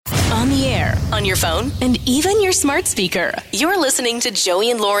on the air, on your phone, and even your smart speaker. You're listening to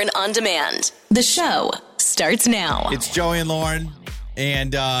Joey and Lauren On Demand. The show starts now. It's Joey and Lauren,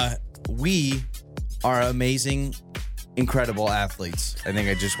 and we are amazing, incredible athletes. I think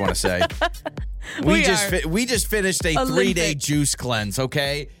I just want to say. We just finished a 3-day juice cleanse,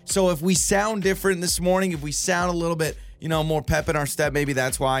 okay? So if we sound different this morning, if we sound a little bit, more pep in our step, maybe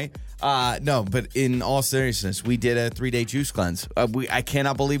that's why. No, but in all seriousness, we did a 3-day juice cleanse. I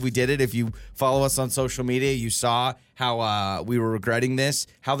cannot believe we did it. If you follow us on social media, you saw how we were regretting this.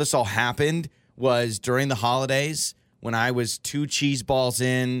 How this all happened was during the holidays when I was 2 cheese balls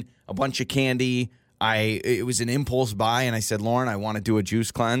in, a bunch of candy. It was an impulse buy, and I said, Lauren, I want to do a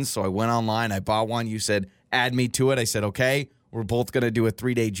juice cleanse. So I went online, I bought one. You said, add me to it. I said, okay, we're both going to do a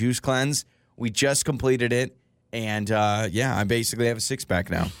 3-day juice cleanse. We just completed it, and I basically have a six-pack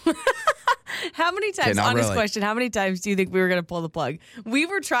now. How many times, question, how many times do you think we were going to pull the plug? We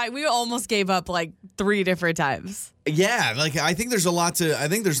almost gave up like 3 different times. Yeah, I think there's a lot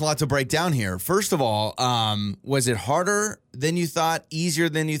to break down here. First of all, was it harder than you thought, easier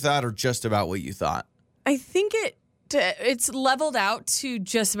than you thought, or just about what you thought? I think it's leveled out to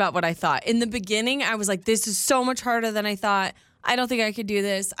just about what I thought. In the beginning, I was like, this is so much harder than I thought. I don't think I could do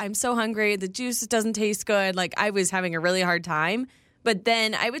this. I'm so hungry. The juice doesn't taste good. I was having a really hard time. But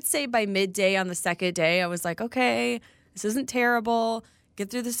then I would say by midday on the second day, I was like, okay, this isn't terrible.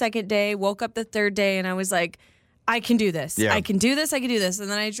 Get through the second day, woke up the third day, and I was like, I can do this. Yeah. I can do this. I can do this. And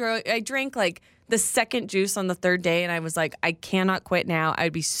then I drank the second juice on the third day, and I was like, I cannot quit now. I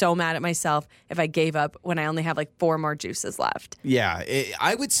would be so mad at myself if I gave up when I only have 4 more juices left. Yeah,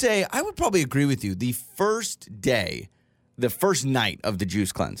 I would probably agree with you. The first night of the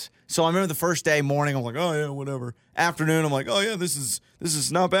juice cleanse. So I remember the first day morning, I'm like, oh yeah, whatever. Afternoon, I'm like, oh yeah, this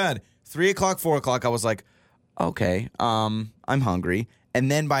is not bad. 3 o'clock, 4 o'clock, I was like, okay, I'm hungry. And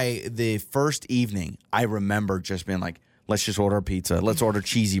then by the first evening, I remember just being like, let's just order a pizza. Let's order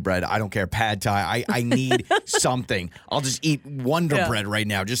cheesy bread. I don't care. Pad Thai. I need something. I'll just eat Wonder Bread right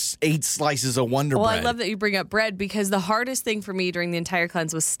now. Just 8 slices of Wonder Bread. Well, I love that you bring up bread because the hardest thing for me during the entire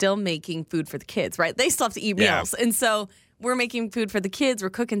cleanse was still making food for the kids, right? They still have to eat meals. And so we're making food for the kids. We're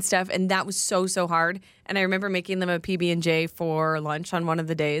cooking stuff. And that was so, so hard. And I remember making them a PB&J for lunch on one of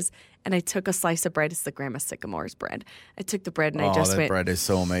the days. And I took a slice of bread. It's the Grandma Sycamore's bread. I took the bread and I just went. Bread is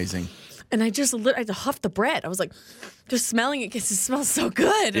so amazing. And I huffed the bread. I was like, just smelling it because it smells so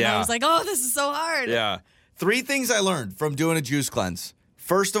good. And I was like, oh, this is so hard. Yeah. 3 things I learned from doing a juice cleanse.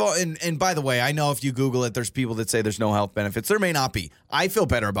 First of all, and by the way, I know if you Google it, there's people that say there's no health benefits. There may not be. I feel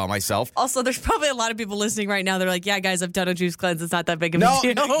better about myself. Also, there's probably a lot of people listening right now. They're like, yeah, guys, I've done a juice cleanse. It's not that big of a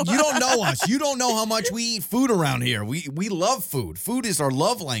deal. No, you don't know us. You don't know how much we eat food around here. We love food. Food is our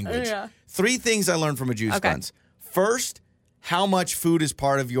love language. Yeah. 3 things I learned from a juice cleanse. First, how much food is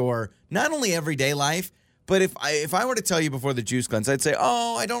part of your not only everyday life, but if I were to tell you before the juice cleanse, I'd say,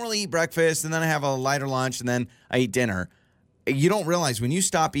 oh, I don't really eat breakfast, and then I have a lighter lunch, and then I eat dinner. You don't realize when you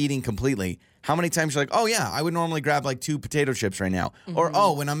stop eating completely, how many times you're like, oh, yeah, I would normally grab 2 potato chips right now. Mm-hmm. Or,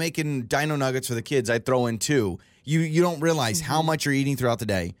 oh, when I'm making dino nuggets for the kids, I throw in 2. You don't realize how much you're eating throughout the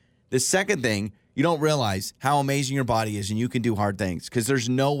day. The second thing, you don't realize how amazing your body is and you can do hard things because there's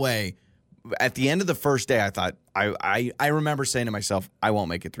no way. At the end of the first day, I thought, I remember saying to myself, I won't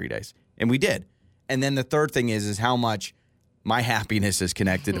make it 3 days. And we did. And then the third thing is how much my happiness is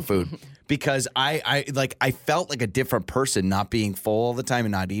connected to food. Because I felt like a different person not being full all the time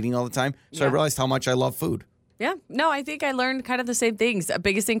and not eating all the time. So I realized how much I love food. Yeah. No, I think I learned kind of the same things. The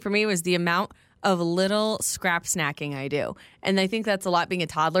biggest thing for me was the amount of little scrap snacking I do. And I think that's a lot being a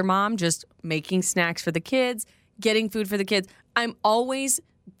toddler mom, just making snacks for the kids, getting food for the kids. I'm always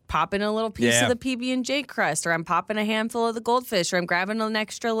popping a little piece of the PB&J crust, or I'm popping a handful of the goldfish, or I'm grabbing an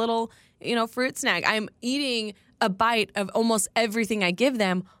extra little, fruit snack. I'm eating a bite of almost everything I give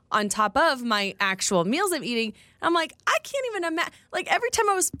them on top of my actual meals I'm eating. I'm like, I can't even imagine. Every time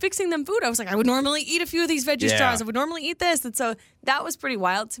I was fixing them food, I was like, I would normally eat a few of these veggie straws. I would normally eat this. And so that was pretty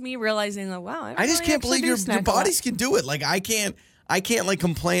wild to me, realizing that, wow, I just can't believe your bodies can do it. I can't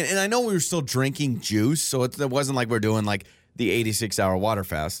complain. And I know we were still drinking juice, so it wasn't like we're doing the 86-hour water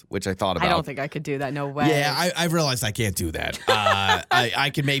fast, which I thought about. I don't think I could do that. No way. Yeah, I realized I can't do that.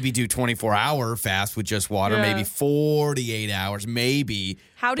 I could maybe do 24-hour fast with just water, maybe 48 hours, maybe.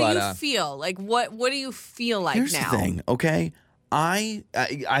 How do you feel? What do you feel like here's now? Here's the thing, okay? I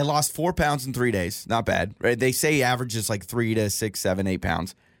lost 4 pounds in 3 days. Not bad, right? They say average is 3 to 6, 7, 8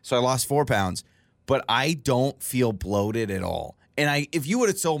 pounds. So I lost 4 pounds, but I don't feel bloated at all. And if you would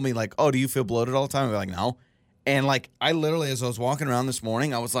have told me, oh, do you feel bloated all the time? I'd be like, no. And I literally, as I was walking around this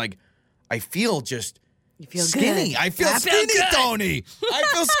morning, I was like, I feel just You feel skinny. good. I feel skinny, Tony. I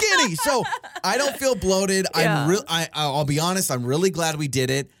feel skinny. So I don't feel bloated. Yeah. I'll be honest. I'm really glad we did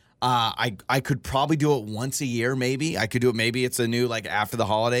it. I could probably do it once a year, maybe. I could do it. Maybe it's a new, like, after the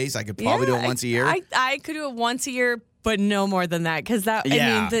holidays. I could probably do it once a year. I could do it once a year, but no more than that. Because I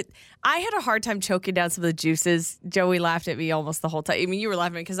had a hard time choking down some of the juices. Joey laughed at me almost the whole time. I mean, you were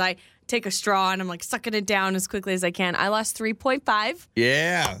laughing because I take a straw and I'm like sucking it down as quickly as I can. I lost 3.5.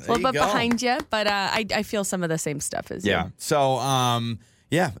 Yeah. A little bit behind you, but I feel some of the same stuff as you. Yeah. So,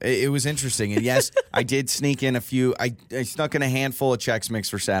 yeah, it was interesting. And yes, I did sneak in a few. I snuck in a handful of Chex Mix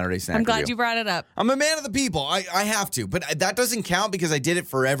for Saturday snack. I'm glad you brought it up. I'm a man of the people. I have to. But that doesn't count because I did it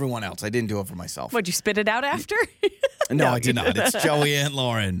for everyone else. I didn't do it for myself. Would you spit it out after? No, I did not. It's Joey and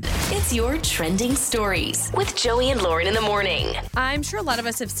Lauren. It's your trending stories with Joey and Lauren in the morning. I'm sure a lot of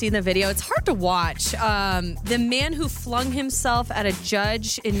us have seen the video. It's hard to watch. The man who flung himself at a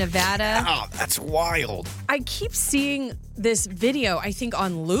judge in Nevada. Oh, that's wild. I keep seeing this video, I think,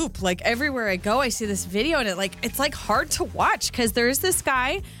 on loop. Like, everywhere I go, I see this video, and it's hard to watch because there's this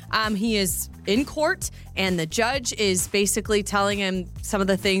guy. He is in court, and the judge is basically telling him some of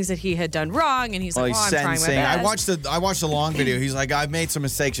the things that he had done wrong, and he's like, I'm trying my best. I watched the long video. He's like, I've made some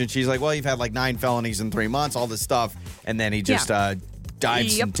mistakes, and she's like, well, you've had like 9 felonies in 3 months, all this stuff, and then he just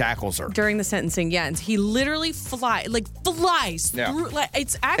dives and tackles her. During the sentencing, and he literally flies through.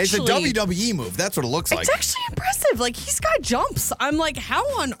 It's a WWE move. That's what it looks like. It's actually impressive. Like, he's got jumps. I'm like, how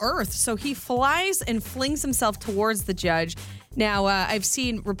on earth? So he flies and flings himself towards the judge. Now, I've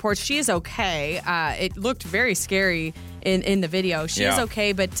seen reports she is okay. It looked very scary in the video. She is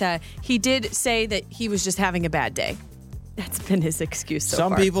okay, but he did say that he was just having a bad day. That's been his excuse so far.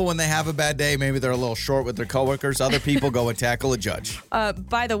 Some people, when they have a bad day, maybe they're a little short with their coworkers. Other people go and tackle a judge.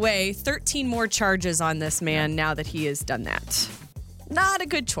 By the way, 13 more charges on this man now that he has done that. Not a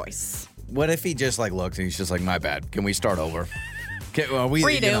good choice. What if he just looks and he's just like, my bad. Can we start over?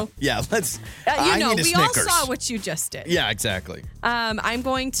 Redo. Let's. I need a Snickers. all saw what you just did. Yeah, exactly. I'm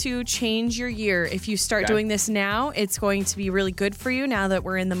going to change your year. If you start doing this now, it's going to be really good for you now that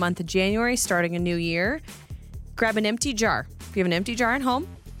we're in the month of January, starting a new year. Grab an empty jar. If you have an empty jar at home,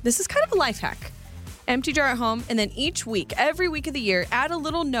 this is kind of a life hack. Empty jar at home, and then each week, every week of the year, add a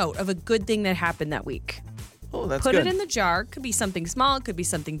little note of a good thing that happened that week. Oh, that's good. Put it in the jar. Could be something small, could be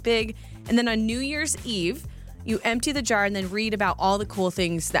something big. And then on New Year's Eve, you empty the jar and then read about all the cool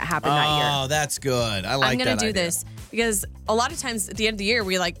things that happened that year. Oh, that's good. I like that I'm going to do idea. this because a lot of times at the end of the year,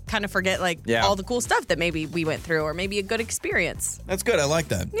 we kind of forget all the cool stuff that maybe we went through or maybe a good experience. That's good. I like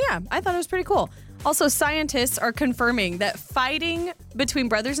that. Yeah, I thought it was pretty cool. Also, scientists are confirming that fighting between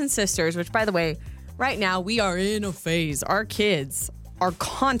brothers and sisters, which, by the way, right now we are in a phase. Our kids are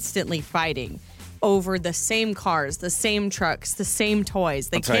constantly fighting over the same cars, the same trucks, the same toys.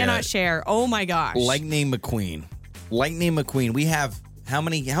 They cannot share. Oh, my gosh. Lightning McQueen. We have how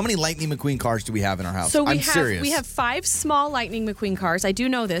many Lightning McQueen cars do we have in our house? So I'm serious. We have 5 small Lightning McQueen cars. I do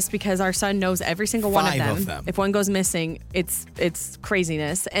know this because our son knows every single one of them. If one goes missing, it's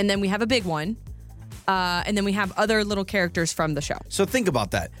craziness. And then we have a big one. And then we have other little characters from the show. So think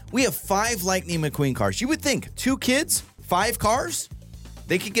about that. We have 5 Lightning McQueen cars. You would think 2 kids, 5 cars,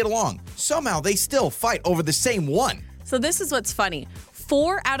 they could get along. Somehow they still fight over the same one. So this is what's funny.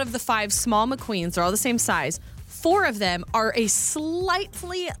 4 out of the 5 small McQueens are all the same size. 4 of them are a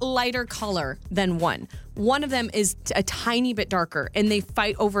slightly lighter color than one. One of them is a tiny bit darker, and they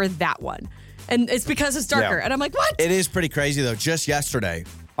fight over that one. And it's because it's darker. Yeah. And I'm like, what? It is pretty crazy, though. Just yesterday,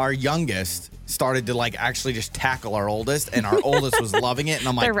 our youngest started to actually just tackle our oldest, and our oldest was loving it. And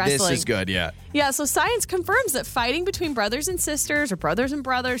I'm like, this is good. Yeah. Yeah. So science confirms that fighting between brothers and sisters, or brothers and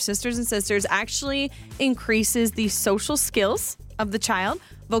brothers, sisters and sisters, actually increases the social skills of the child,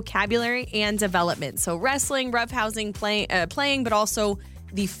 vocabulary, and development. So wrestling, roughhousing, playing, but also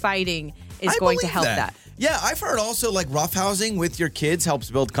the fighting is going to help that. Yeah, I've heard also roughhousing with your kids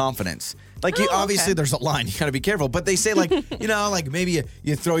helps build confidence. Obviously, there's a line. You got to be careful. But they say, maybe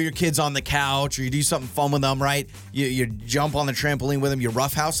you throw your kids on the couch or you do something fun with them, right? You jump on the trampoline with them. You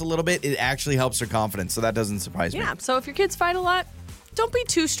roughhouse a little bit. It actually helps their confidence. So that doesn't surprise me. Yeah. So if your kids fight a lot, don't be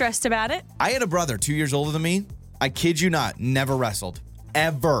too stressed about it. I had a brother 2 years older than me. I kid you not, never wrestled.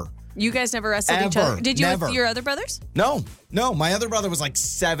 Ever. You guys never wrestled each other? Did you with your other brothers? No. My other brother was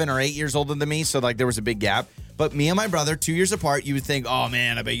 7 or 8 years older than me. So there was a big gap. But me and my brother, 2 years apart, you would think, oh,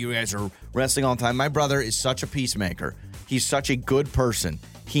 man, I bet you guys are wrestling all the time. My brother is such a peacemaker. He's such a good person.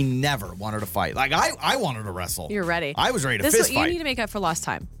 He never wanted to fight. I wanted to wrestle. You're ready. I was ready to fist fight. You need to make up for lost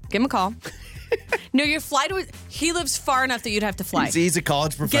time. Give him a call. No, your flight was. He lives far enough that you'd have to fly. He's a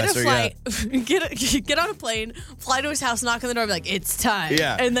college professor. Get a flight. Get on a plane. Fly to his house. Knock on the door. Be like, it's time.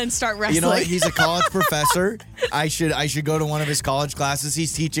 Yeah. And then start wrestling. You know what? He's a college professor. I should go to one of his college classes.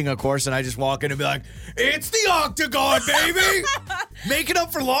 He's teaching a course, and I just walk in and be like, "It's the Octagon, baby! Make it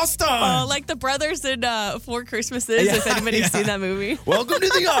up for lost time." Like the brothers in Four Christmases. If anybody's seen that movie. Welcome to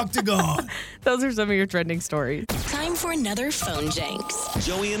the Octagon. Those are some of your trending stories. Time for another phone janks.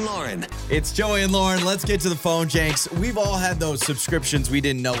 Joey and Lauren. It's Joey and Lauren. Let's get to the phone janks. We've all had those subscriptions we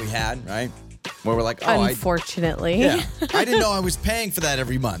didn't know we had, right? Where we're like, Unfortunately. I didn't know I was paying for that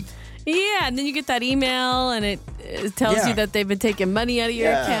every month. Yeah, and then you get that email, and it tells you that they've been taking money out of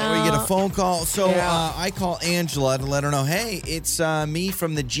your account. Or you get a phone call. So I call Angela to let her know, hey, it's me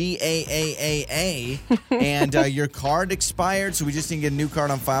from the GAAAA, and your card expired, so we just need to get a new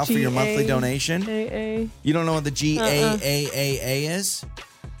card on file for your monthly donation. You don't know what the GAAAA is?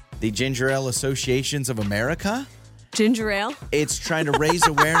 The Ginger Ale Associations of America? Ginger ale? It's trying to raise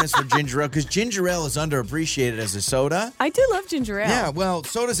awareness for ginger ale because ginger ale is underappreciated as a soda. I do love ginger ale. Yeah, well,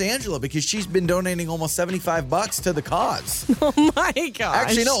 so does Angela because she's been donating almost $75 to the cause. Oh my gosh.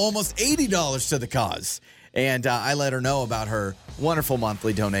 Actually, no, almost $80 to the cause. And I let her know about her wonderful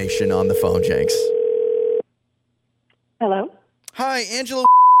monthly donation on the phone, Jenks. Hello? Hi, Angela.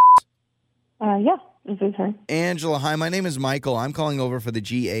 Yeah, this is her. Angela, hi, my name is Michael. I'm calling over for the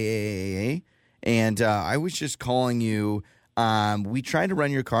GAAA. And I was just calling you. We tried to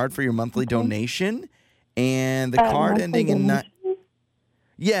run your card for your monthly donation, and the card ending in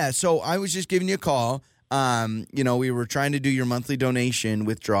Yeah, so I was just giving you a call. We were trying to do your monthly donation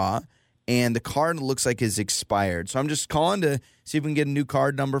withdraw, and the card looks like is expired. So I'm just calling to see if we can get a new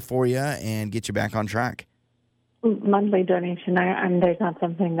card number for you and get you back on track. Monthly donation, and there's not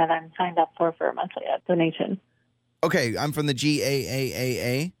something that I'm signed up for a monthly donation. Okay, I'm from the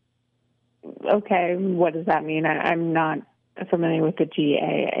GAAAA. Okay, what does that mean? I'm not familiar with the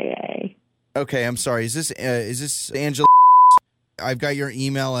GAAA. Okay, I'm sorry. Is this Angela? I've got your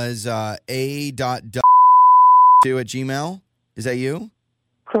email as a.2@gmail. Is that you?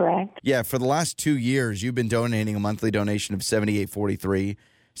 Correct. Yeah, for the last 2 years, you've been donating a monthly donation of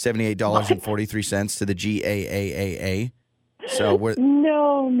 $78.43 to the GAAAA. So we're No.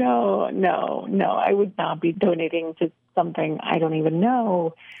 I would not be donating to something I don't even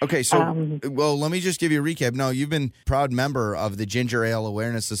know. Okay, so, well, let me just give you a recap. No, you've been a proud member of the Ginger Ale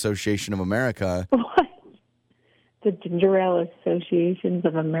Awareness Association of America. What? The Ginger Ale Associations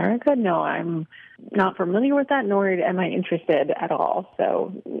of America? No, I'm not familiar with that, nor am I interested at all.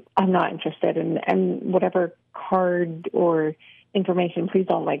 So I'm not interested in whatever card or information, please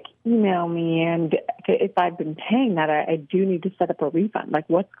don't email me. And if I've been paying that, I do need to set up a refund.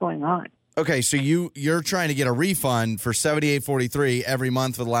 What's going on? Okay, so you're trying to get a refund for $78.43 every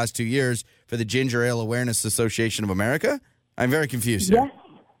month for the last 2 years for the Ginger Ale Awareness Association of America? I'm very confused here.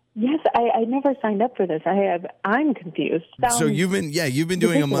 Yes, I never signed up for this. I'm confused. So you've been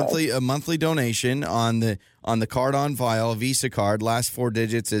doing a monthly donation on the card on file, Visa card. Last 4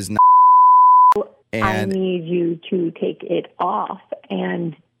 digits is 9. I need you to take it off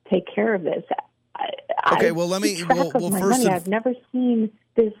and take care of this. Okay, well, let me. First, I've never seen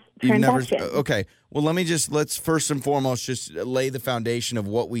this transaction. Okay, well, let's first and foremost just lay the foundation of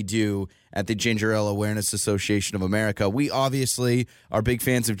what we do at the Ginger Ale Awareness Association of America. We obviously are big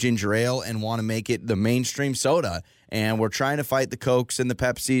fans of ginger ale and want to make it the mainstream soda. And we're trying to fight the Cokes and the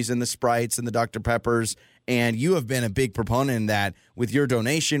Pepsis and the Sprites and the Dr. Peppers. And you have been a big proponent in that. With your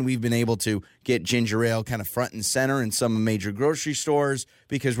donation, we've been able to get ginger ale kind of front and center in some major grocery stores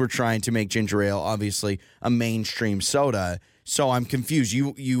because we're trying to make ginger ale, obviously, a mainstream soda. So I'm confused.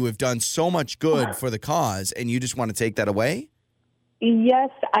 You have done so much good for the cause, and you just want to take that away? Yes,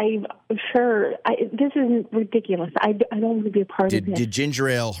 sure. This is ridiculous. I don't want to be a part of this. Did ginger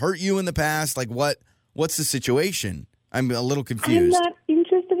ale hurt you in the past? What's the situation? I'm a little confused. I'm not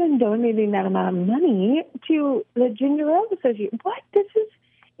interested in donating that amount of money to the Ginger Ale Association. What? This is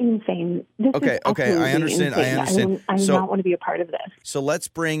insane. Okay, I understand. Insane. I do not want to be a part of this. So let's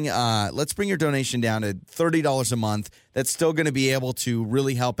bring your donation down to $30 a month. That's still going to be able to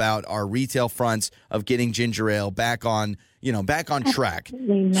really help out our retail fronts of getting ginger ale back on track.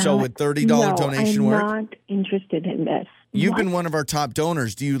 So with $30 donation work, I'm not interested in this. You've been one of our top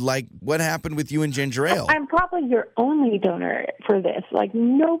donors. Do you like what happened with you and ginger ale? I'm probably your only donor for this.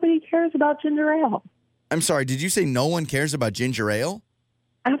 Nobody cares about ginger ale. I'm sorry, did you say no one cares about ginger ale?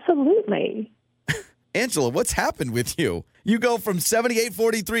 Absolutely. Angela, what's happened with you? You go from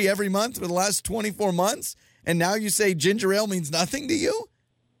 $78.43 every month for the last 24 months, and now you say ginger ale means nothing to you?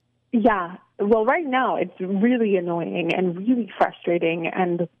 Yeah. Well, right now it's really annoying and really frustrating,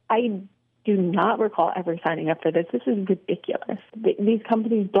 and I do not recall ever signing up for this. This is ridiculous. These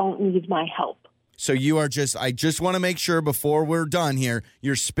companies don't need my help. So you are I just want to make sure before we're done here,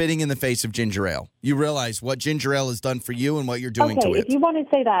 you're spitting in the face of ginger ale. You realize what ginger ale has done for you and what you're doing to it. Okay, if you want to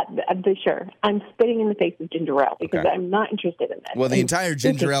say that, sure. I'm spitting in the face of ginger ale because I'm not interested in this. Well, the entire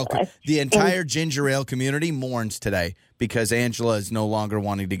ginger ale community mourns today because Angela is no longer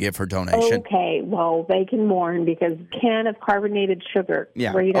wanting to give her donation. Okay, well, they can mourn because can of carbonated sugar.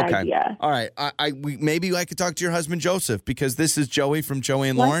 Yeah, great idea. All right, maybe I could talk to your husband Joseph because this is Joey from Joey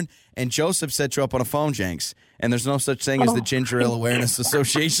and Lauren, and Joseph set you up on a phone, Jenks. And there's no such thing as the Ginger Ale Awareness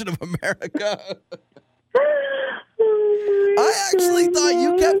Association of America. I actually thought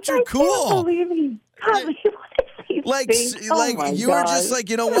you kept your cool. I can't believe he you were just like,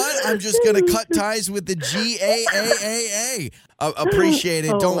 you know what? I'm just going to cut ties with the GAAAA. Appreciate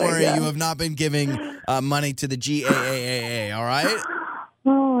it. Don't worry. God. You have not been giving money to the GAAAA, all right?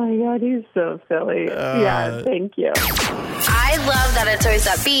 Oh, my God. He's so silly. Yeah, thank you. I love that it's always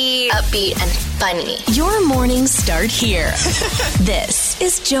upbeat, and funny. Your mornings start here. This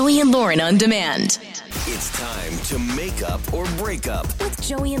is Joey and Lauren on Demand. It's time to make up or break up with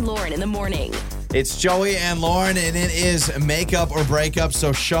Joey and Lauren in the morning. It's Joey and Lauren, and it is make up or break up.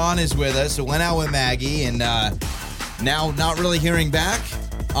 So Sean is with us. So went out with Maggie, and now not really hearing back.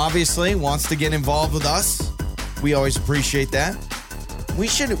 Obviously, wants to get involved with us. We always appreciate that. We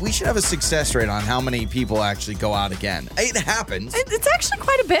should have a success rate on how many people actually go out again. It happens. It's actually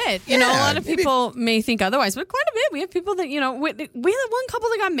quite a bit. You know, a lot of people may think otherwise, but quite a bit. We have people that, we had one couple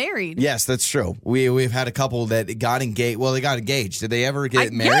that got married. Yes, that's true. We've had a couple that got engaged. Well, they got engaged. Did they ever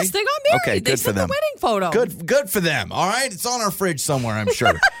get married? Yes, they got married. Okay, good for them. They sent the wedding photo. Good for them. All right, it's on our fridge somewhere, I'm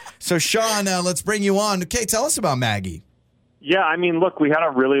sure. So, Sean, let's bring you on. Okay, tell us about Maggie. Yeah, I mean, look, we had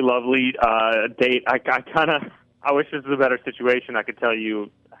a really lovely date. I wish this was a better situation. I could tell you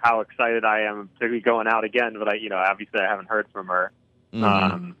how excited I am to be going out again, but obviously I haven't heard from her.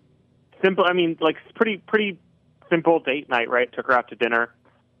 Mm-hmm. Simple. I mean, like pretty simple date night, right? Took her out to dinner.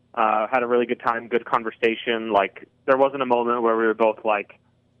 Had a really good time, good conversation. Like there wasn't a moment where we were both like,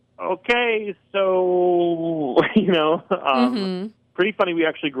 okay, so pretty funny. We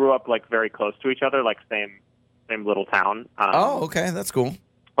actually grew up like very close to each other, like same little town. Okay, that's cool.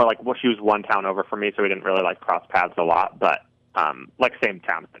 Or she was one town over from me, so we didn't really cross paths a lot, but same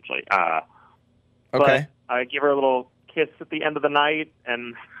town essentially. Okay. But I gave her a little kiss at the end of the night,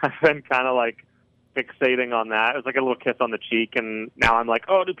 and I've been kind of fixating on that. It was like a little kiss on the cheek, and now I'm like,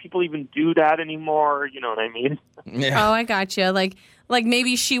 oh, do people even do that anymore? You know what I mean? Yeah. Oh, I gotcha. Like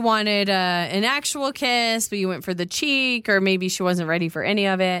maybe she wanted an actual kiss, but you went for the cheek, or maybe she wasn't ready for any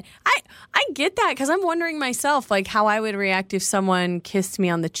of it. I get that because I'm wondering myself how I would react if someone kissed me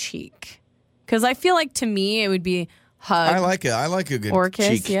on the cheek. Because I feel like to me it would be hug. I like it. I like a good or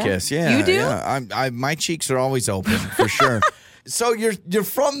kiss, cheek kiss. Yeah, you do? Yeah. My cheeks are always open for sure. So you're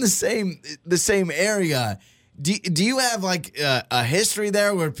from the same area. Do you have a history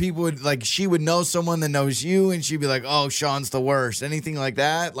there where people would she would know someone that knows you and she'd be like, oh, Sean's the worst, anything like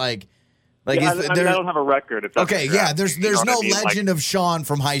that? I don't have a record. Okay, yeah, there's no legend of Sean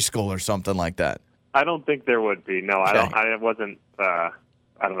from high school or something like that. I don't think there would be. No, okay. I wasn't. I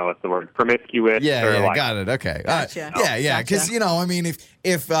don't know what's the word. Promiscuous. Yeah, got it. Okay. Gotcha. Yeah. Because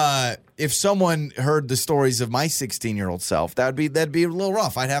if someone heard the stories of my 16-year-old self, that'd be a little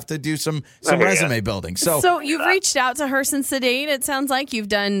rough. I'd have to do some resume building. So you've reached out to her since the date. It sounds like you've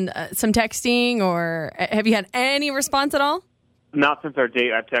done some texting, or have you had any response at all? Not since our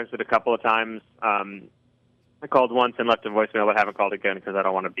date. I've texted a couple of times. I called once and left a voicemail, but haven't called again because I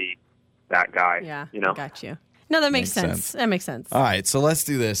don't want to be that guy. Yeah, I got you. No, that makes sense. That makes sense. All right, so let's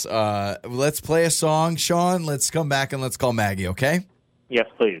do this. Let's play a song, Sean. Let's come back and let's call Maggie, okay? Yes,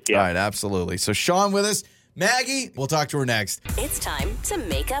 please. Yeah. All right, absolutely. So Sean with us. Maggie, we'll talk to her next. It's time to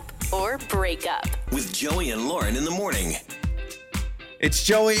make up or break up with Joey and Lauren in the morning. It's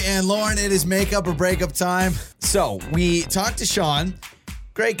Joey and Lauren. It is make up or break up time. So we talked to Sean.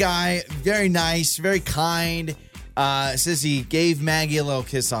 Great guy, very nice, very kind. Says he gave Maggie a little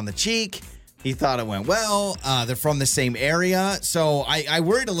kiss on the cheek. He thought it went well. They're from the same area. So I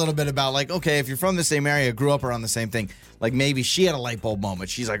worried a little bit about okay, if you're from the same area, grew up around the same thing, maybe she had a light bulb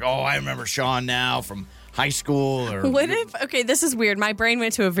moment. She's like, oh, I remember Sean now from high school. Or what if, okay, this is weird. My brain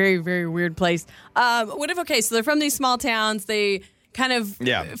went to a very, very weird place. What if, so they're from these small towns. They kind of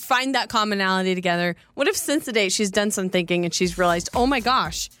find that commonality together. What if since the date she's done some thinking and she's realized, oh my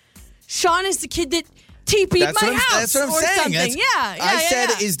gosh, Sean is the kid that TP'd my house. That's what I'm saying. I said,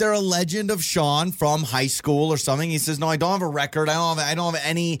 yeah. Is there a legend of Sean from high school or something? He says, no, I don't have a record. I don't have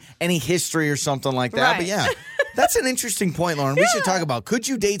any history or something like that. Right. But yeah, That's an interesting point, Lauren. We should talk about, could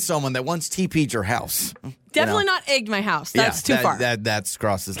you date someone that once TP'd your house? Definitely not egged my house. That's too far. That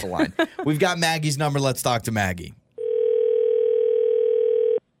crosses the line. We've got Maggie's number. Let's talk to Maggie.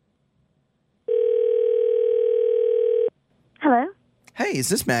 Hello? Hey, is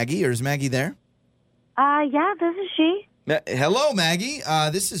this Maggie, or is Maggie there? Yeah, this is she. Hello, Maggie.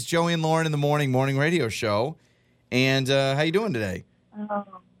 This is Joey and Lauren in the morning radio show. And how you doing today?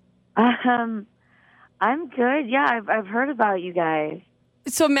 I'm good. Yeah, I've heard about you guys.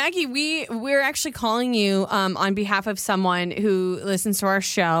 So, Maggie, we're actually calling you on behalf of someone who listens to our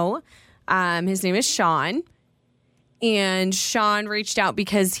show. His name is Sean. And Sean reached out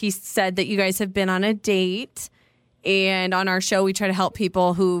because he said that you guys have been on a date. And on our show, we try to help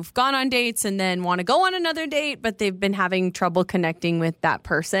people who've gone on dates and then want to go on another date, but they've been having trouble connecting with that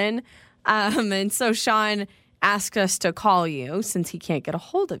person. And so Sean asked us to call you since he can't get a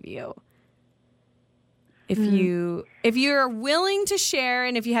hold of you. If you're willing to share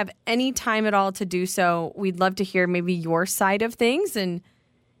and if you have any time at all to do so, we'd love to hear maybe your side of things and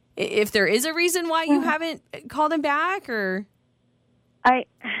if there is a reason why you haven't called him back or. Okay.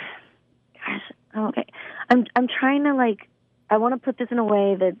 I'm trying to I want to put this in a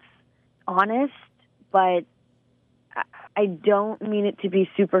way that's honest, but I don't mean it to be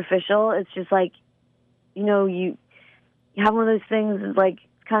superficial. It's just you have one of those things that's it's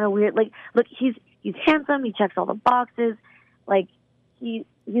kind of weird. Look, he's handsome. He checks all the boxes. He's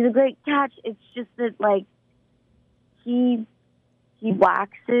a great catch. It's just that he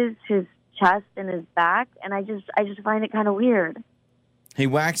waxes his chest and his back, and I just find it kind of weird. He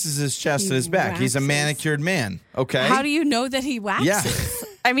waxes his chest and his back. He's a manicured man. Okay. How do you know that he waxes? Yeah.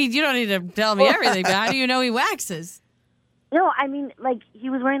 I mean, you don't need to tell me everything, but how do you know he waxes? No, I mean, he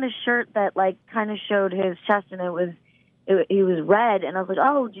was wearing this shirt that kind of showed his chest, and he was red, and I was like,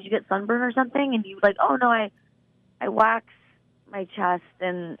 oh, did you get sunburn or something? And he was like, oh no, I wax my chest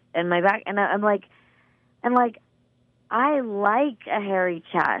and my back, and I like a hairy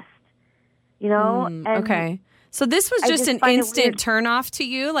chest, And okay. So this was just an instant turnoff to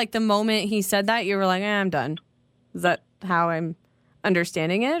you? Like the moment he said that, you were like, I'm done. Is that how I'm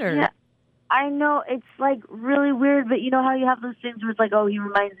understanding it? Or? Yeah, I know. It's really weird, but you know how you have those things where it's oh, he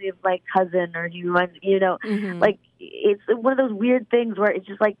reminds me of my cousin, or he reminds Mm-hmm. It's one of those weird things where it's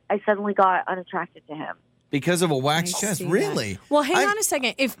just I suddenly got unattracted to him. Because of a waxed chest? Really? That. Well, hang on a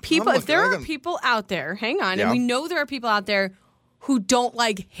second. If there are people out there, hang on, and we know there are people out there who don't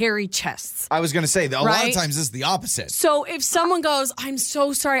like hairy chests. I was going to say, a lot of times this is the opposite. So if someone goes, I'm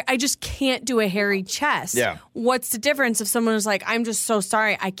so sorry, I just can't do a hairy chest. Yeah. What's the difference if someone is like, I'm just so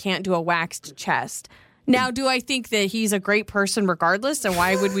sorry, I can't do a waxed chest? Now, do I think that he's a great person regardless, and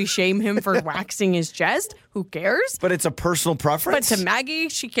why would we shame him for waxing his chest? Who cares? But it's a personal preference. But to Maggie,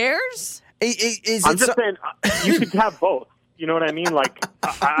 she cares? I'm just saying, you could have both. You know what I mean?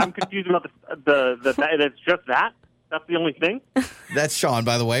 I'm confused about it's just that. That's the only thing? That's Sean,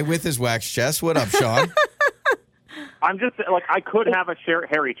 by the way, with his waxed chest. What up, Sean? I'm just, I could have a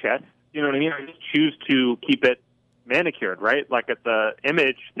hairy chest. You know what I mean? I just choose to keep it manicured, right? It's a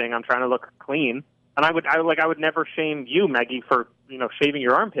image thing. I'm trying to look clean. And I would never shame you, Maggie, for, shaving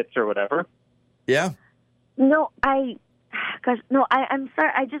your armpits or whatever. Yeah. No, I'm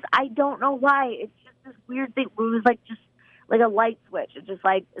sorry. I don't know why. It's just this weird thing where it was just a light switch. It's just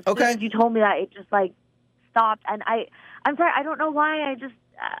as soon as you told me that, it just stopped, and I'm sorry, I don't know why. I just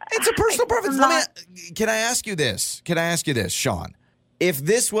it's a personal preference. Can I ask you this? Sean? If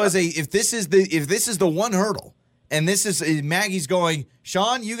this is the one hurdle, and this is Maggie's going,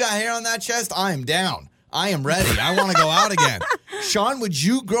 Sean, you got hair on that chest? I am down. I am ready. I want to go out again. Sean, would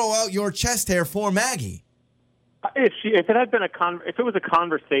you grow out your chest hair for Maggie? If it was a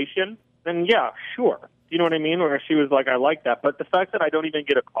conversation, then yeah, sure. You know what I mean? Where she was like, I like that. But the fact that I don't even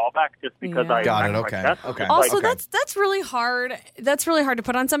get a call back just because I got it. Okay. Okay. Also, that's really hard. That's really hard to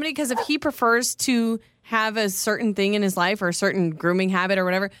put on somebody because if he prefers to have a certain thing in his life or a certain grooming habit or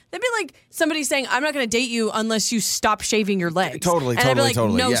whatever, that'd be like somebody saying, I'm not going to date you unless you stop shaving your legs. Totally. And I'd be like,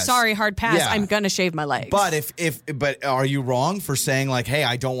 no, yes. sorry, hard pass. Yeah. I'm going to shave my legs. But are you wrong for saying hey,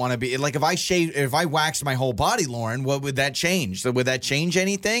 I don't want to be if I waxed my whole body, Lauren, what would that change? So would that change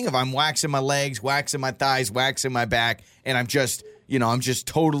anything? If I'm waxing my legs, waxing my thighs, waxing my back, and I'm just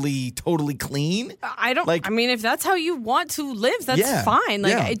totally clean. I don't. I mean, if that's how you want to live, that's fine.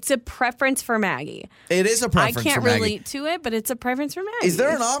 It's a preference for Maggie. It is a preference. I can't for Maggie. relate to it, but it's a preference for Maggie. Is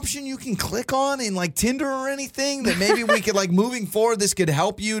there an option you can click on in Tinder or anything that maybe we could moving forward? This could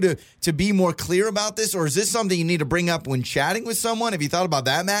help you to be more clear about this, or is this something you need to bring up when chatting with someone? Have you thought about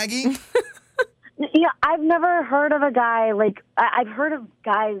that, Maggie? Yeah, I've never heard of a guy like I've heard of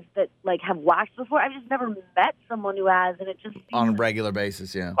guys that like have waxed before. I've just never met someone who has, and it just seems... On a regular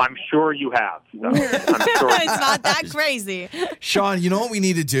basis, yeah. I'm sure you have. So I'm sure It's not that crazy. Sean, you know what we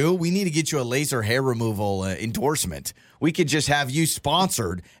need to do? We need to get you a laser hair removal endorsement. We could just have you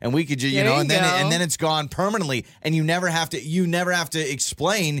sponsored, and we could just, and then it's gone permanently, and you never have to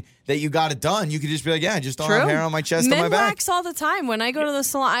explain that you got it done. You could just be like, yeah, I just don't have hair on my chest, men on my back. wax all the time. When I go to the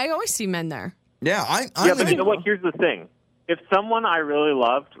salon, I always see men there. Yeah, but you know what? Here's the thing. If someone I really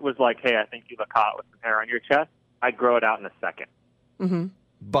loved was like, hey, I think you look hot with some hair on your chest, I'd grow it out in a second. Mm-hmm.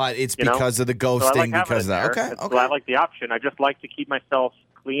 But it's because of the ghosting, because of that. Okay. So I like the option. I just like to keep myself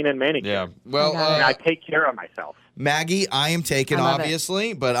clean and manicured. Yeah. Well, and I take care of myself. Maggie, I am taken,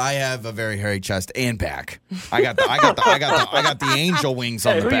 obviously, but I have a very hairy chest and back. I got the angel wings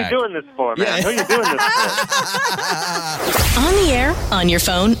on the back. Who are you doing this for, man? Yeah. Who are you doing this for? On the air, on your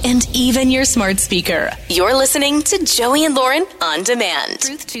phone, and even your smart speaker. You're listening to Joey and Lauren On Demand.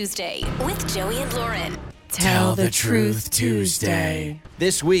 Truth Tuesday with Joey and Lauren. Tell the Truth Tuesday.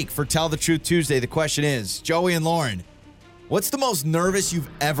 This week for Tell the Truth Tuesday, the question is, Joey and Lauren, what's the most nervous you've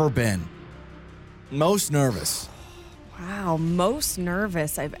ever been? Most nervous. Wow, most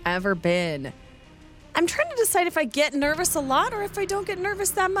nervous I've ever been. I'm trying to decide if I get nervous a lot or if I don't get nervous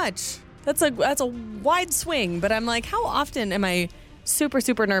that much. That's a wide swing, but I'm like, how often am I super,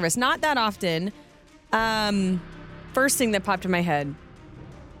 super nervous? Not that often. First thing that popped in my head,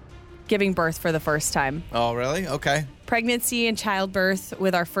 giving birth for the first time. Oh, really? Okay. Pregnancy and childbirth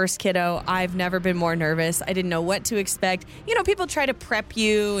with our first kiddo. I've never been more nervous. I didn't know what to expect. People try to prep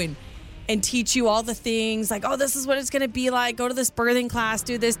you and teach you all the things like, oh, this is what it's going to be like. Go to this birthing class,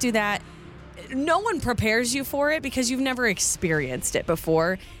 do this, do that. No one prepares you for it because you've never experienced it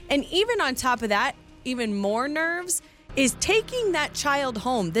before. And even on top of that, even more nerves is taking that child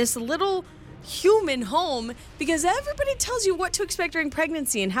home, this little human home, because everybody tells you what to expect during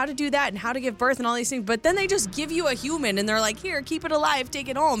pregnancy and how to do that and how to give birth and all these things. But then they just give you a human and they're like, here, keep it alive, take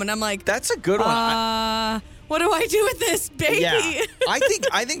it home. And I'm like, that's a good one. What do I do with this baby? Yeah.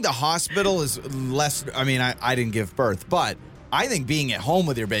 I think the hospital is less. I mean, I didn't give birth, but I think being at home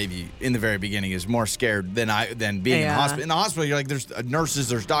with your baby in the very beginning is more scared than being in the hospital. In the hospital, you're like, there's nurses,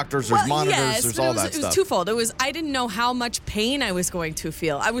 there's doctors, there's monitors, there's all that stuff. It was twofold. I didn't know how much pain I was going to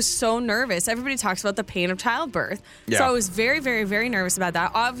feel. I was so nervous. Everybody talks about the pain of childbirth. Yeah. So I was very, very, very nervous about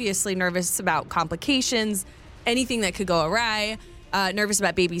that. Obviously nervous about complications, anything that could go awry. Nervous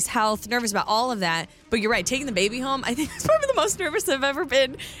about baby's health, nervous about all of that. But you're right, taking the baby home, I think it's probably the most nervous I've ever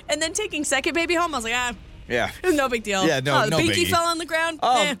been. And then taking second baby home, I was like, yeah, no big deal. Yeah, no Binky biggie. fell on the ground.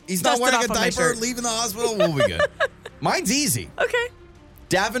 He's not wearing a diaper, leaving the hospital, we'll be good. Mine's easy. Okay.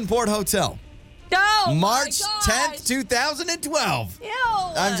 Davenport Hotel. No, March 10th, 2012. Ew.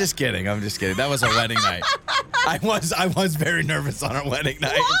 I'm just kidding. That was our wedding night. I was very nervous on our wedding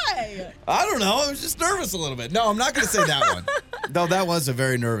night. Why? I don't know. I was just nervous a little bit. No, I'm not going to say that one. Though that was a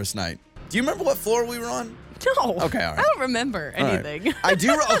very nervous night. Do you remember what floor we were on? No. Okay, all right. I don't remember anything. Right. I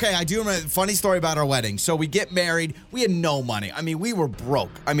do remember. Funny story about our wedding. So we get married. We had no money. I mean, we were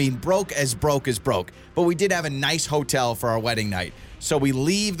broke. I mean, broke as broke. But we did have a nice hotel for our wedding night. So we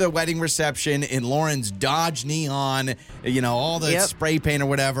leave the wedding reception in Lauren's Dodge Neon, all the spray paint or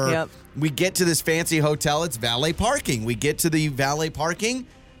whatever. Yep. We get to this fancy hotel. It's valet parking. We get to the valet parking.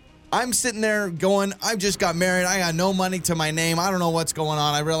 I'm sitting there going, I just got married. I got no money to my name. I don't know what's going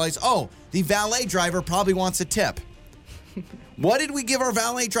on. I realize, the valet driver probably wants a tip. What did we give our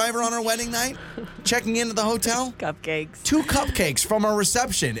valet driver on our wedding night? Checking into the hotel? Cupcakes. 2 cupcakes from our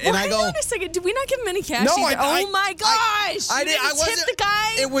reception. And I go, hang on a second. Did we not give him any cash? No, oh my gosh. I didn't tip the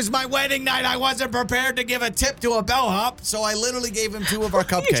guy? It was my wedding night. I wasn't prepared to give a tip to a bellhop, so I literally gave him 2 of our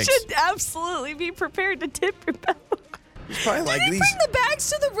cupcakes. You should absolutely be prepared to tip your bellhop. He's probably like, Did he bring the bags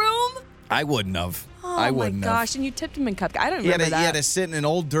to the room? I wouldn't have. Oh my gosh, and you tipped him in cupcakes. I don't remember that. He had to sit in an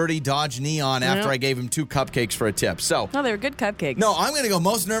old dirty Dodge Neon after I gave him 2 cupcakes for a tip. So, no, they were good cupcakes. No, I'm going to go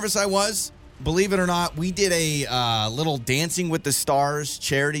most nervous I was. Believe it or not, we did a little Dancing with the Stars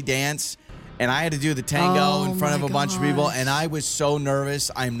charity dance, and I had to do the tango in front of a bunch of people, and I was so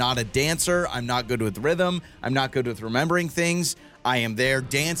nervous. I'm not a dancer. I'm not good with rhythm. I'm not good with remembering things. I am there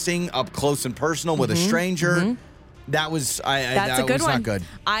dancing up close and personal with a stranger. Mm-hmm. That's a good one. Not good.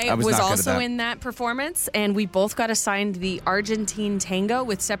 I was also in that performance, and we both got assigned the Argentine tango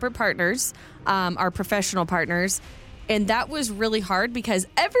with separate partners, our professional partners. And that was really hard because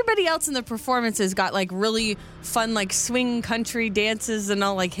everybody else in the performances got like really fun, like swing country dances and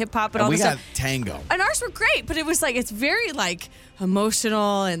all like hip hop and all this stuff. We got tango. And ours were great, but it was like, it's very like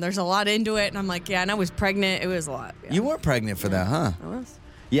emotional and there's a lot into it. And I'm like, and I was pregnant. It was a lot. Yeah. You were pregnant for that, huh? I was.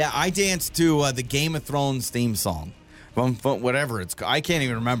 Yeah, I danced to the Game of Thrones theme song. Whatever it's called. I can't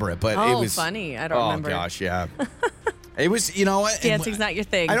even remember it, but it was funny. I don't remember. Oh, gosh, yeah. It was, you know what? Dancing's not your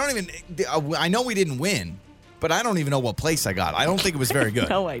thing. I know we didn't win, but I don't even know what place I got. I don't think it was very good.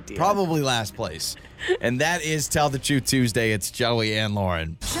 No idea. Probably last place. And that is Tell the Truth Tuesday. It's Joey and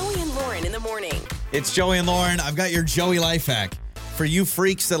Lauren. Joey and Lauren in the morning. It's Joey and Lauren. I've got your Joey life hack for you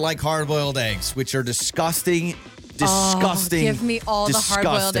freaks that like hard-boiled eggs, which are disgusting. Give me all the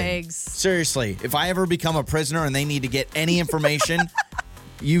hard-boiled eggs. Seriously, if I ever become a prisoner and they need to get any information,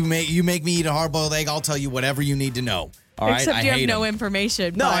 you make me eat a hard-boiled egg, I'll tell you whatever you need to know. All right? Except you have no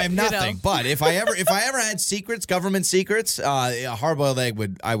information. No, I have nothing. But if I ever had secrets, government secrets, a hard-boiled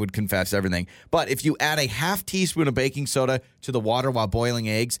egg I would confess everything. But if you add a half teaspoon of baking soda to the water while boiling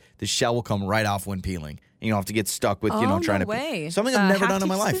eggs, the shell will come right off when peeling. You don't have to get stuck with trying to way. Something I've never done in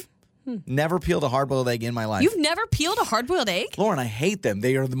my life. Never peeled a hard-boiled egg in my life. You've never peeled a hard-boiled egg? Lauren, I hate them.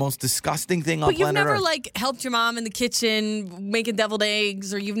 They are the most disgusting thing on planet Earth. But you've never, helped your mom in the kitchen making deviled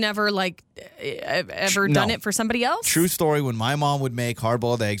eggs, or you've never, ever done it for somebody else? True story, when my mom would make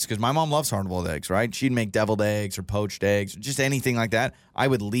hard-boiled eggs, because my mom loves hard-boiled eggs, right? She'd make deviled eggs or poached eggs, or just anything like that. I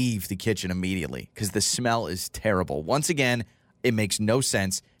would leave the kitchen immediately, because the smell is terrible. Once again, it makes no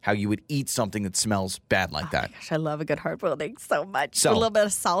sense how you would eat something that smells bad like that. Oh my gosh, I love a good hard-boiled egg so much. So, a little bit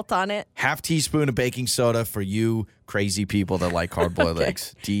of salt on it. Half teaspoon of baking soda for you crazy people that like hard-boiled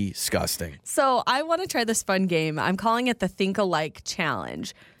eggs. Disgusting. So I want to try this fun game. I'm calling it the Think Alike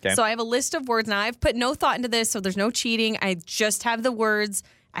Challenge. Okay. So I have a list of words. Now, I've put no thought into this, so there's no cheating. I just have the words.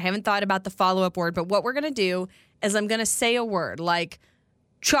 I haven't thought about the follow-up word. But what we're going to do is I'm going to say a word like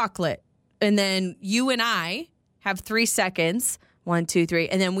chocolate. And then you and I have 3 seconds. 1, 2, 3.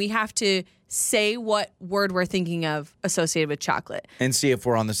 And then we have to say what word we're thinking of associated with chocolate. And see if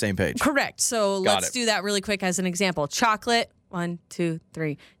we're on the same page. Correct. So let's do that really quick as an example. Chocolate. 1, 2,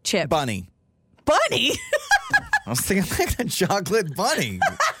 3. Chip. Bunny. Bunny? I was thinking like a chocolate bunny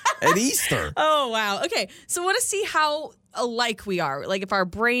at Easter. Oh, wow. Okay. So I want to see how alike we are. Like if our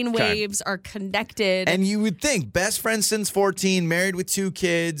brain waves are connected. And you would think best friends since 14, married with 2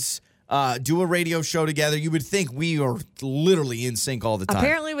 kids, do a radio show together. You would think we are literally in sync all the time.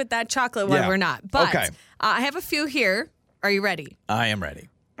 Apparently with that chocolate one, we're not. But I have a few here. Are you ready? I am ready.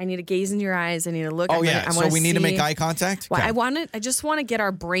 I need to gaze in your eyes. I need to look. Oh, yeah. So we need to make eye contact? Well, I just want to get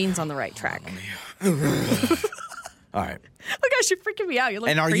our brains on the right track. All right. Oh, gosh, you're freaking me out. You look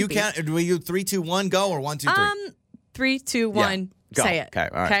creepy. And are you counting? Will you 3, 2, 1, go, or 1, 2, 3? 3, 2, 1, go. Say it. Okay,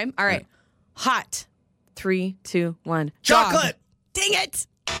 all right. Okay, all right. Hot. 3, 2, 1. Chocolate. Dang it.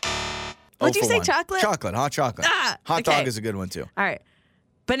 What'd you say, chocolate? Chocolate, hot chocolate. Hot dog is a good one, too. All right.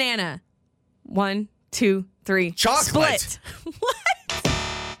 Banana. 1, 2, 3. Chocolate. Split. What?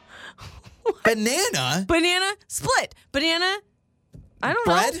 Banana? Banana split. Banana, I don't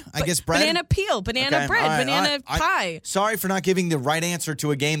know. Bread? I guess bread? Banana peel. Banana bread. Right, banana pie. Sorry for not giving the right answer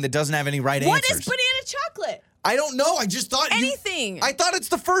to a game that doesn't have any right answers. What is banana chocolate? I don't know. I just thought anything. I thought it's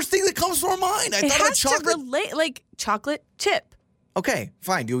the first thing that comes to our mind. It has to relate, like chocolate chip. Okay,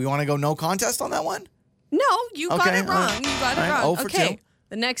 fine. Do we want to go no contest on that one? No, you got it wrong. You got it wrong. 0 for 2.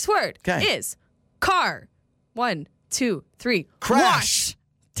 The next word is car. 1, 2, 3. Crash. Wash.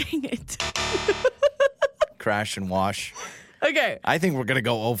 Dang it. Crash and wash. Okay. I think we're going to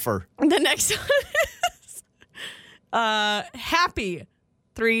go 0 for. The next one is happy.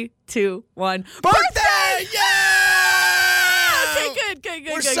 3, 2, 1. Birthday! Yeah! Okay,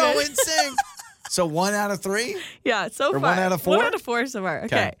 good. We're so in sync. So 1 out of 3? Yeah, so far. 1 out of 4? 1 out of 4 so far.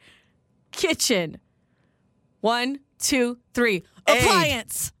 Okay. Kitchen. 1, 2, 3.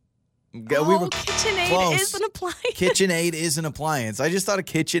 Appliance. KitchenAid is an appliance. KitchenAid is an appliance. I just thought of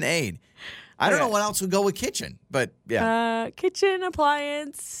KitchenAid. I don't know what else would go with kitchen, but yeah. Kitchen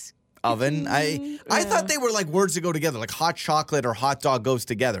appliance. Oven. I thought they were like words that go together, like hot chocolate or hot dog goes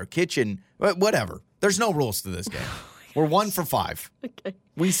together. Kitchen, whatever. There's no rules to this game. We're 1 for 5. Okay.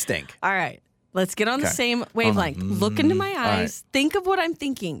 We stink. All right. Let's get on the same wavelength. Look into my eyes. Right. Think of what I'm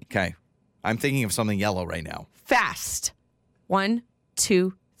thinking. Okay. I'm thinking of something yellow right now. Fast. 1,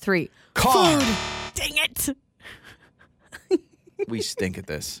 2, 3. Car. Food. Dang it. We stink at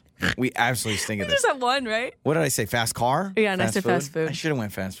this. We absolutely stink at this. You just have 1, right? What did I say? Fast car? Yeah, and I said fast food. I should have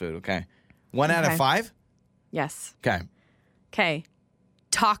went fast food. Okay. 1 out of 5? Yes. Okay. Okay.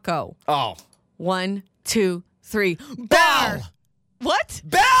 Taco. Oh. 1, 2, 3. Bell. Bar. What?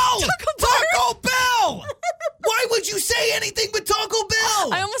 Bell. Taco Bell. Why would you say anything but Taco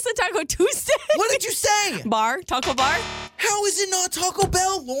Bell? I almost said Taco Tuesday. What did you say? Bar. Taco bar. How is it not Taco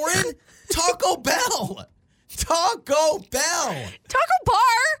Bell, Lauren? Taco Bell. Taco Bell. Taco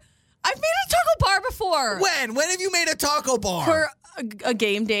bar? I've made a taco bar before. When? When have you made a taco bar? For a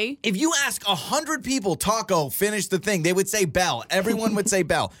game day. If you ask 100 people, taco, finish the thing, they would say bell. Everyone would say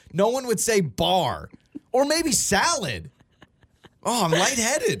bell. No one would say bar. Or maybe salad. Oh, I'm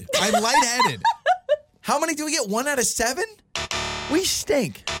lightheaded. How many do we get? 1 out of 7? We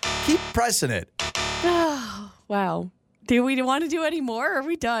stink. Keep pressing it. Wow. Do we want to do any more? Or are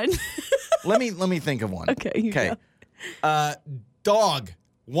we done? Let me think of one. Okay. Go. Dog.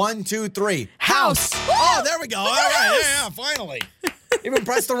 1, 2, 3. House. Oh, there we go. All right. Yeah, finally. Even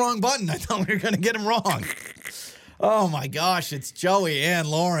pressed the wrong button. I thought we were going to get him wrong. Oh, my gosh. It's Joey and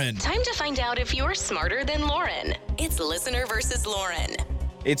Lauren. Time to find out if you're smarter than Lauren. It's Listener versus Lauren.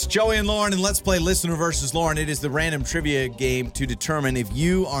 It's Joey and Lauren, and let's play Listener versus Lauren. It is the random trivia game to determine if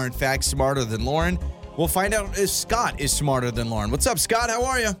you are, in fact, smarter than Lauren. We'll find out if Scott is smarter than Lauren. What's up, Scott? How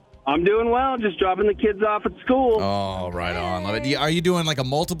are you? I'm doing well. Just dropping the kids off at school. Oh, right on. Love it. Are you doing like a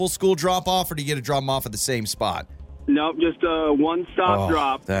multiple school drop-off, or do you get to drop them off at the same spot? Nope, just a one-stop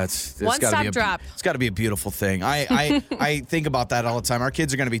drop. That's one-stop drop. It's got to be a beautiful thing. I think about that all the time. Our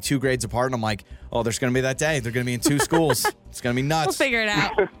kids are going to be 2 grades apart, and I'm like, oh, there's going to be that day. They're going to be in 2 schools. It's going to be nuts. We'll figure it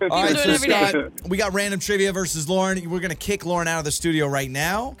out. All right, so Scott, we got random trivia versus Lauren. We're going to kick Lauren out of the studio right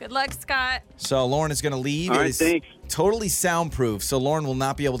now. Good luck, Scott. So Lauren is going to leave. All right, thanks. Totally soundproof, so Lauren will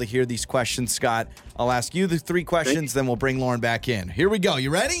not be able to hear these questions. Scott, I'll ask you the 3 questions, then we'll bring Lauren back in. Here we go. You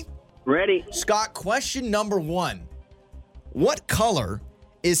ready? Ready. Scott, question number 1. What color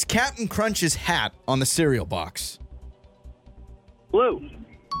is Captain Crunch's hat on the cereal box? Blue.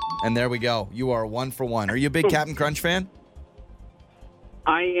 And there we go. You are 1 for 1. Are you a big Captain Crunch fan?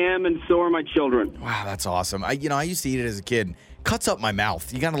 I am, and so are my children. Wow, that's awesome. I used to eat it as a kid. Cuts up my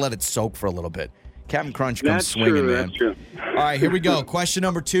mouth. You got to let it soak for a little bit. Captain Crunch comes swinging, man. That's true. All right, here we go. Question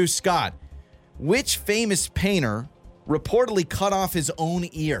number 2, Scott. Which famous painter reportedly cut off his own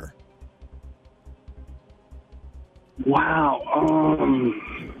ear? Wow.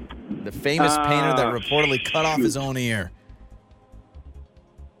 The famous painter that reportedly cut off his own ear.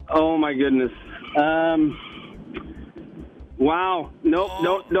 Oh, my goodness. Wow. Nope,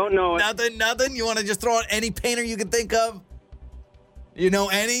 don't know it. Nothing? You want to just throw out any painter you can think of? You know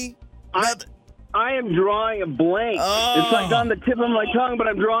any? I am drawing a blank. Oh. It's like on the tip of my tongue, but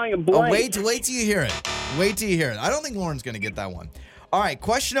I'm drawing a blank. Oh, wait till you hear it. Wait till you hear it. I don't think Lauren's going to get that one. All right,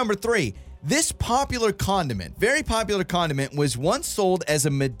 question number 3. This popular condiment, very popular condiment, was once sold as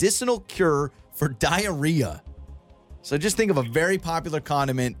a medicinal cure for diarrhea. So just think of a very popular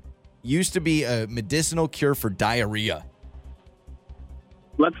condiment, used to be a medicinal cure for diarrhea.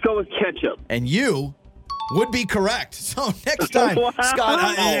 Let's go with ketchup. And you would be correct. So next time, Wow.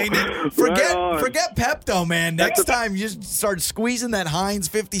 Scott, forget Pepto, man. Next time, you just start squeezing that Heinz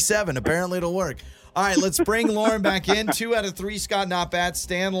 57. Apparently, it'll work. All right, let's bring Lauren back in. 2 out of 3, Scott, not bad.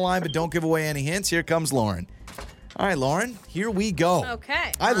 Stay on the line, but don't give away any hints. Here comes Lauren. All right, Lauren, here we go.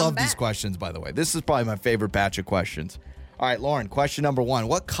 Okay. I love these questions, by the way. This is probably my favorite batch of questions. All right, Lauren, question number 1.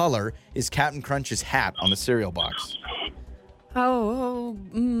 What color is Captain Crunch's hat on the cereal box?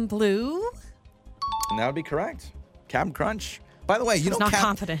 Blue? And that would be correct. Captain Crunch. By the way, you know,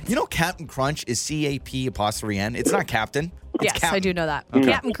 confident. You know Captain Crunch is CAP''N. It's not Captain. It's Yes, Captain. I do know that. Okay.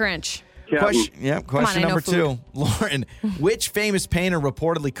 Captain Crunch. Question I number know 2. Lauren, which famous painter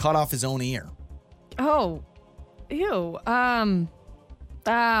reportedly cut off his own ear? Oh, ew.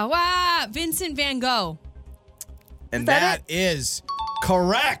 Vincent van Gogh. And that is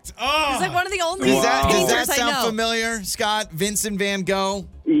correct. Oh, It's like one of the only does that painters I sound know. familiar, Scott? Vincent van Gogh?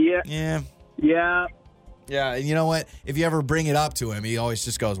 Yeah. Yeah. Yeah, and you know what? If you ever bring it up to him, he always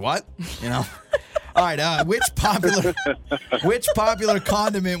just goes, "What?" You know. All right. Which popular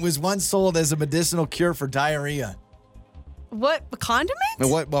condiment was once sold as a medicinal cure for diarrhea? What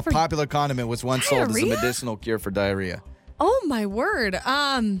condiment? What popular condiment was once sold as a Diarrhea? medicinal cure for diarrhea? Oh my word.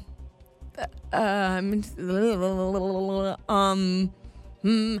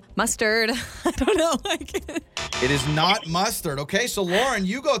 Mustard. I don't know. It is not mustard. Okay, so Lauren,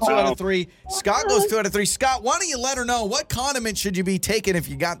 you go 2 out of 3. Scott goes 2 out of 3. Scott, why don't you let her know what condiment should you be taking if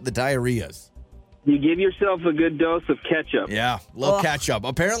you got the diarrheas? You give yourself a good dose of ketchup. Yeah, love ketchup.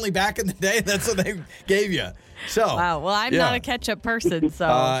 Apparently, back in the day, that's what they gave you. So Wow. Well, I'm not a ketchup person, so.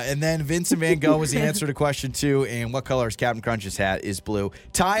 And then Vincent van Gogh was the answer to question 2. And what color is Captain Crunch's hat? Is blue.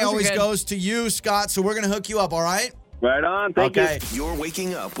 Tie Those are always good. goes to you, Scott. So we're gonna hook you up. All right. Right on. Thank you. You're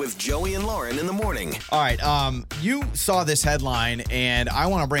waking up with Joey and Lauren in the morning. All right. You saw this headline, and I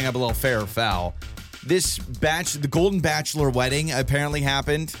want to bring up a little fair or foul. The Golden Bachelor wedding apparently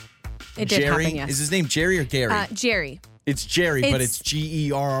happened. It did Jerry, happen, yes. is his name Jerry or Gary? Jerry. It's Jerry, but it's Gerry,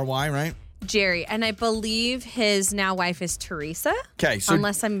 right? Jerry, and I believe his now wife is Teresa. Okay, so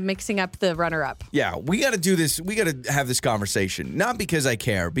unless I'm mixing up the runner-up. Yeah, we got to do this. We got to have this conversation. Not because I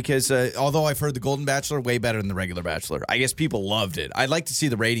care, because although I've heard The Golden Bachelor way better than The Regular Bachelor, I guess people loved it. I'd like to see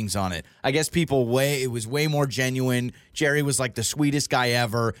the ratings on it. I guess it was way more genuine. Jerry was like the sweetest guy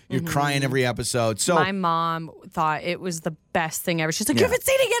ever. You're crying every episode. So my mom thought it was the best thing ever. She's like, you haven't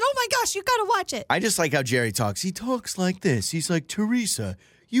seen it yet? Oh my gosh, you got to watch it. I just like how Jerry talks. He talks like this. He's like, Teresa,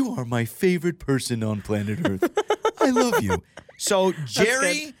 you are my favorite person on planet Earth. I love you. So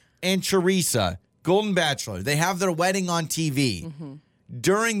Jerry and Teresa, Golden Bachelor, they have their wedding on TV.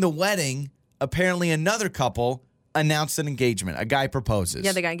 During the wedding, apparently another couple announced an engagement. A guy proposes.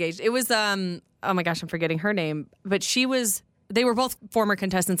 Yeah, they got engaged. It was, oh my gosh, I'm forgetting her name. But they were both former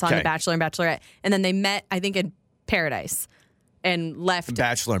contestants on The Bachelor and Bachelorette. And then they met, I think, in Paradise and left.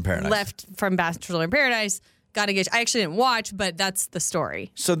 Bachelor in Paradise. Left from Bachelor in Paradise. Got engaged. I actually didn't watch, but that's the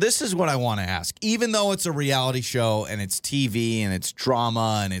story. So this is what I want to ask. Even though it's a reality show and it's TV and it's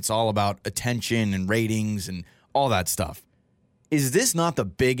drama and it's all about attention and ratings and all that stuff, is this not the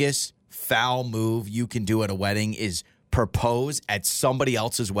biggest foul move you can do at a wedding is propose at somebody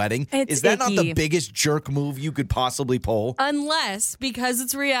else's wedding? Is that not the biggest jerk move you could possibly pull? Unless, because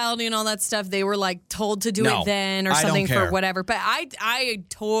it's reality and all that stuff, they were like told to do it then or something for whatever. But I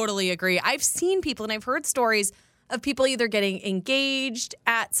totally agree. I've seen people and I've heard stories of people either getting engaged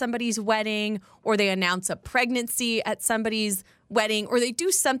at somebody's wedding or they announce a pregnancy at somebody's wedding or they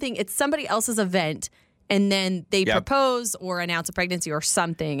do something, it's somebody else's event, and then they propose or announce a pregnancy or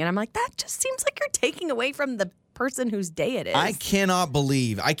something. And I'm like, that just seems like you're taking away from the person whose day it is. I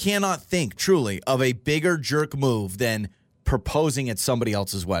cannot think truly of a bigger jerk move than proposing at somebody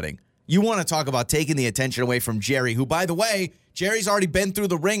else's wedding. You want to talk about taking the attention away from Jerry, who, by the way, Jerry's already been through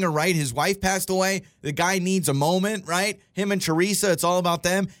the ringer, right? His wife passed away. The guy needs a moment, right? Him and Teresa, it's all about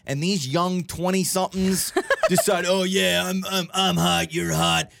them. And these young 20-somethings decide, oh, yeah, I'm hot, you're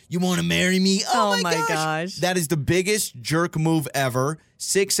hot. You want to marry me? Oh, my gosh. That is the biggest jerk move ever.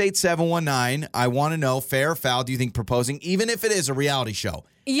 68719. I want to know, fair or foul, do you think proposing, even if it is a reality show?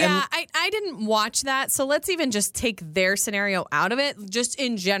 Yeah, I didn't watch that. So let's even just take their scenario out of it, just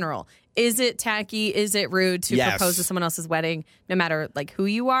in general. Is it tacky? Is it rude to propose at someone else's wedding, no matter like who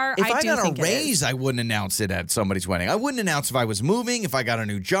you are? If I got a raise, I wouldn't announce it at somebody's wedding. I wouldn't announce if I was moving, if I got a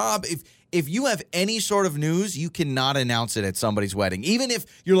new job. If you have any sort of news, you cannot announce it at somebody's wedding. Even if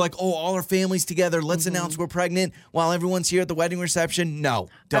you're like, oh, all our family's together, let's announce we're pregnant while everyone's here at the wedding reception. No,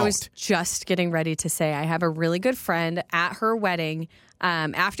 don't. I was just getting ready to say I have a really good friend at her wedding.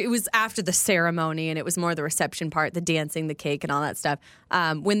 After the ceremony, and it was more the reception part, the dancing, the cake, and all that stuff.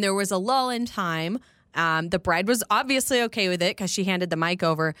 When there was a lull in time, the bride was obviously okay with it because she handed the mic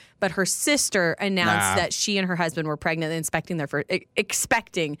over, but her sister announced that she and her husband were pregnant and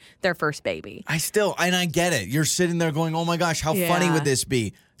expecting their first baby. I get it. You're sitting there going, oh my gosh, how funny would this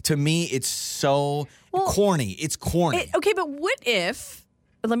be? To me, it's so corny. It's corny. Okay, but what if,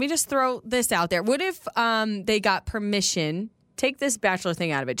 let me just throw this out there. What if they got permission? Take this bachelor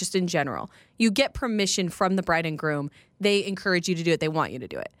thing out of it, just in general. You get permission from the bride and groom. They encourage you to do it. They want you to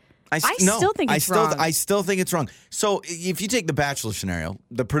do it. I still think it's wrong. I still think it's wrong. So if you take the bachelor scenario,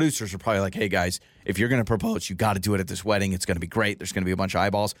 the producers are probably like, hey, guys, if you're going to propose, you got to do it at this wedding. It's going to be great. There's going to be a bunch of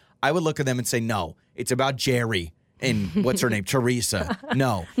eyeballs. I would look at them and say, no, it's about Jerry. And what's her name? Teresa.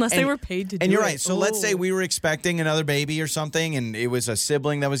 No. Unless they were paid to do it. And you're right. So let's say we were expecting another baby or something, and it was a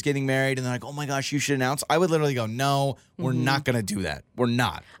sibling that was getting married, and they're like, oh my gosh, you should announce. I would literally go, no, we're not going to do that. We're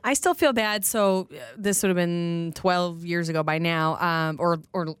not. I still feel bad. So this would have been 12 years ago by now, or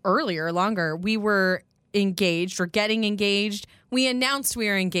earlier, longer. We were engaged or getting engaged. We announced we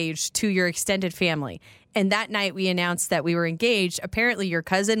were engaged to your extended family. And that night we announced that we were engaged. Apparently your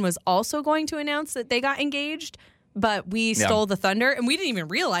cousin was also going to announce that they got engaged. But we stole the thunder, and we didn't even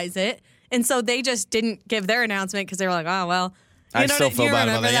realize it. And so they just didn't give their announcement because they were like, oh, well. I still feel bad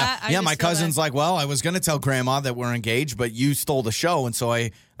about that. Yeah, my cousin's like, well, I was going to tell Grandma that we're engaged, but you stole the show, and so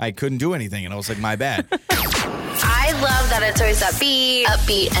I couldn't do anything. And I was like, my bad. I love that it's always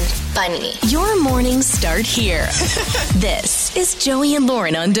upbeat, and funny. Your mornings start here. This is Joey and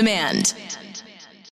Lauren on Demand.